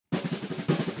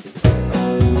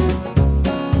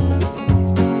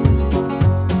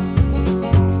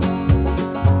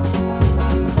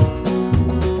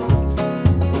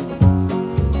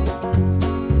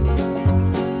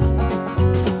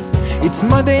It's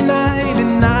Monday night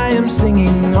and I am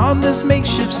singing on this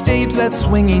makeshift stage that's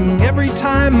swinging every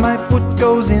time my foot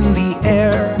goes in the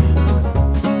air.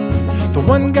 The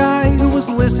one guy who was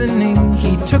listening,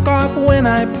 he took off when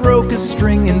I broke a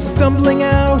string, and stumbling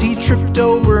out he tripped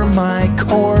over my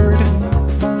chord.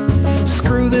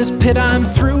 Screw this pit, I'm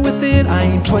through with it, I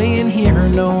ain't playing here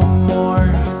no more.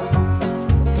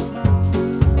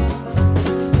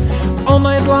 All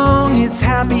night long it's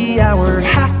happy hour,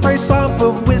 half price off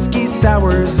of whiskey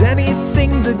sours,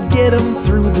 anything to get 'em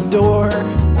through the door.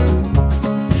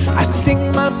 I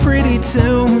sing my pretty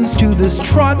tunes to this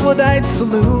troglodyte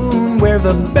saloon, where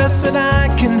the best that I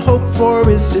can hope for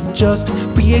is to just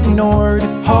be ignored.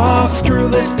 Oh, screw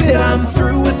this pit, I'm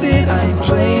through with it, I ain't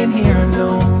playing here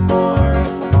no more.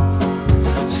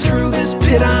 Screw this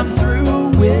pit, I'm through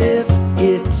with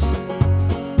it.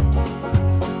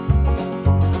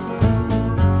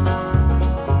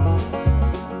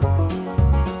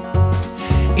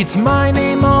 It's my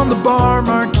name on the bar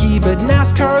marquee, but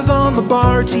Nascar's on the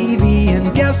bar TV,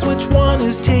 and guess which one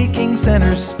is taking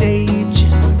center stage?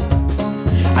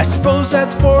 I suppose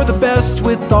that's for the best,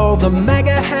 with all the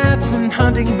MAGA hats and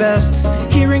hunting vests.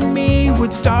 Hearing me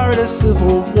would start a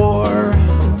civil war.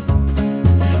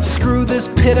 Screw this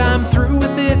pit, I'm through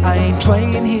with it, I ain't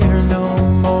playing here no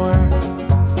more.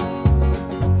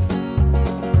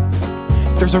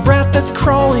 There's a rat that's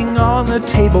crawling on the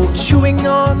table, chewing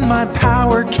on my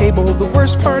power cable. The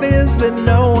worst part is that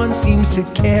no one seems to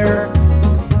care.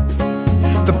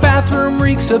 The bathroom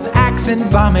reeks of axe and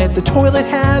vomit, the toilet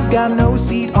has got no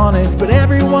seat on it, but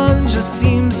everyone just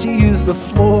seems to use the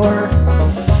floor.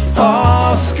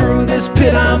 Oh, screw this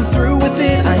pit, I'm through with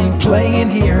it, I ain't playing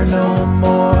here no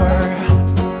more.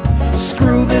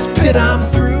 Screw this pit, I'm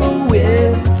through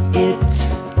with it.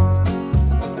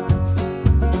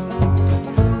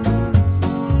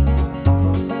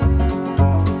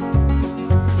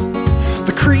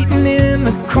 Cretin in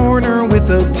the corner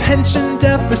with attention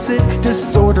deficit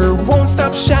disorder won't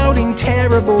stop shouting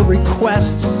terrible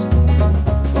requests.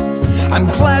 I'm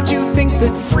glad you think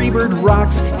that Freebird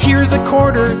rocks. Here's a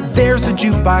quarter, there's a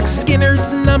jukebox,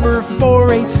 Skynyrds number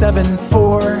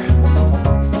 4874.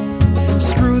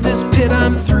 Screw this pit,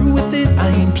 I'm through with it, I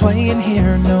ain't playing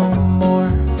here no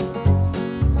more.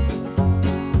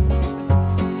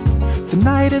 The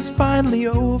night is finally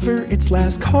over, it's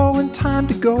last call and time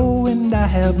to go, and I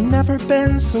have never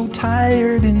been so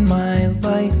tired in my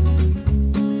life.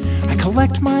 I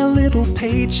collect my little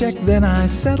paycheck, then I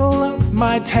settle up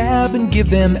my tab and give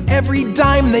them every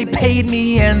dime they paid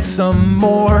me and some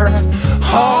more.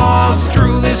 Oh,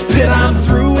 screw this pit, I'm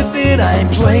through with it, I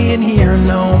ain't playing here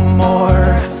no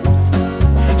more.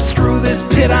 Screw this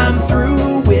pit, I'm through